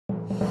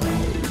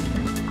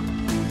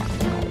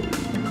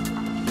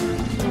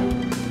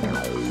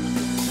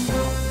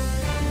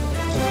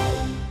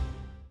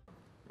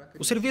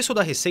serviço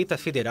da Receita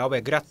Federal é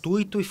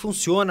gratuito e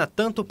funciona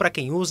tanto para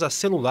quem usa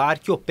celular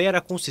que opera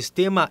com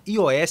sistema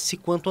iOS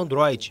quanto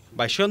Android.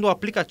 Baixando o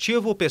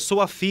aplicativo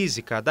Pessoa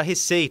Física da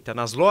Receita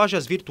nas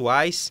lojas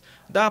virtuais,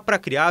 dá para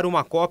criar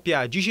uma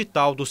cópia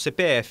digital do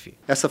CPF.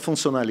 Essa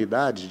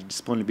funcionalidade de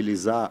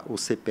disponibilizar o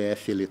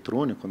CPF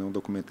eletrônico, um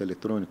documento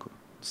eletrônico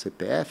do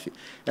CPF,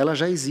 ela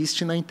já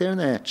existe na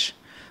internet,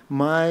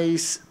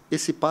 mas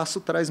esse passo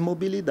traz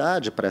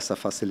mobilidade para essa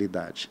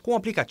facilidade. Com o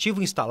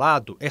aplicativo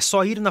instalado, é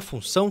só ir na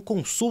função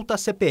Consulta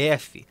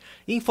CPF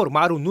e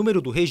informar o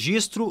número do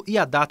registro e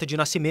a data de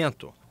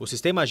nascimento. O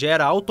sistema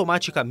gera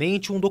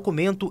automaticamente um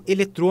documento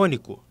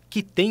eletrônico,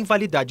 que tem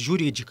validade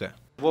jurídica.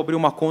 Vou abrir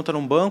uma conta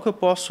num banco, eu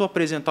posso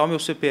apresentar o meu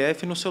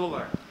CPF no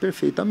celular.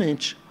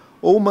 Perfeitamente.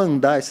 Ou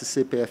mandar esse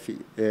CPF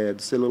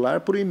do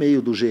celular por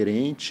e-mail do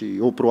gerente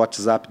ou para o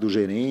WhatsApp do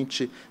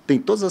gerente. Tem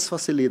todas as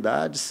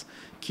facilidades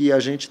que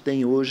a gente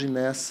tem hoje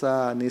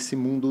nesse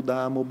mundo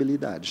da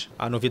mobilidade.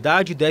 A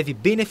novidade deve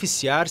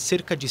beneficiar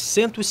cerca de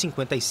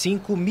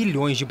 155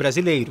 milhões de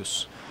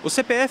brasileiros. O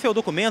CPF é o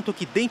documento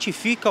que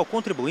identifica o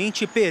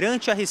contribuinte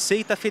perante a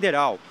Receita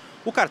Federal.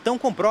 O cartão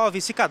comprova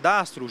esse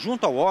cadastro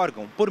junto ao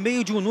órgão por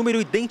meio de um número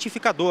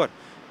identificador,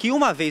 que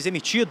uma vez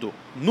emitido,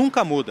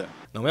 nunca muda.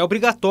 Não é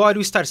obrigatório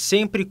estar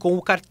sempre com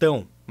o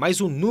cartão, mas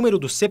o número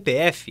do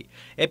CPF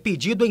é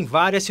pedido em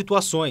várias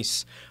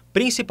situações,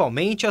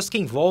 principalmente as que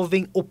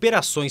envolvem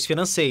operações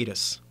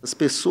financeiras. As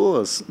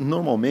pessoas,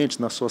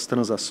 normalmente, nas suas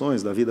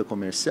transações da vida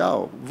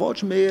comercial,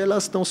 volta e meia,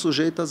 elas estão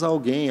sujeitas a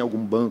alguém,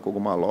 algum banco,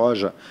 alguma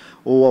loja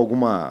ou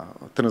alguma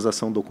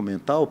transação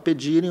documental,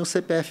 pedirem o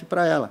CPF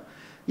para ela.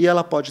 E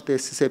ela pode ter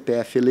esse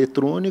CPF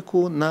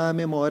eletrônico na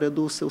memória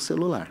do seu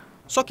celular.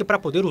 Só que para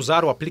poder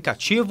usar o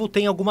aplicativo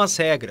tem algumas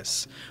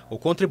regras. O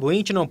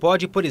contribuinte não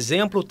pode, por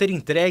exemplo, ter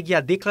entregue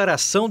a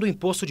declaração do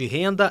imposto de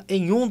renda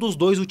em um dos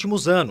 2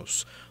 últimos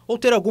anos, ou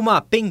ter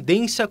alguma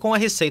pendência com a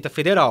Receita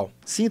Federal.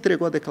 Se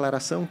entregou a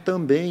declaração,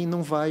 também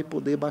não vai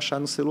poder baixar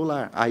no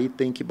celular. Aí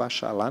tem que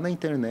baixar lá na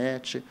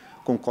internet,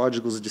 com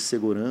códigos de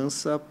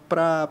segurança,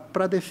 para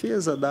a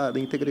defesa da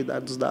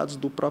integridade dos dados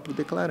do próprio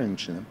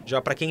declarante.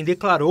 Já para quem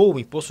declarou o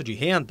imposto de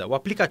renda, o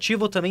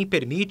aplicativo também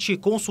permite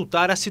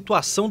consultar a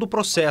situação do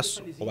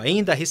processo, ou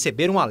ainda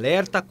receber um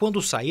alerta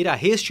quando sair a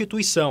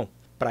restituição.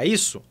 Para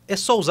isso, é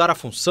só usar a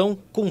função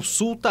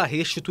Consulta a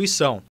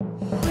Restituição.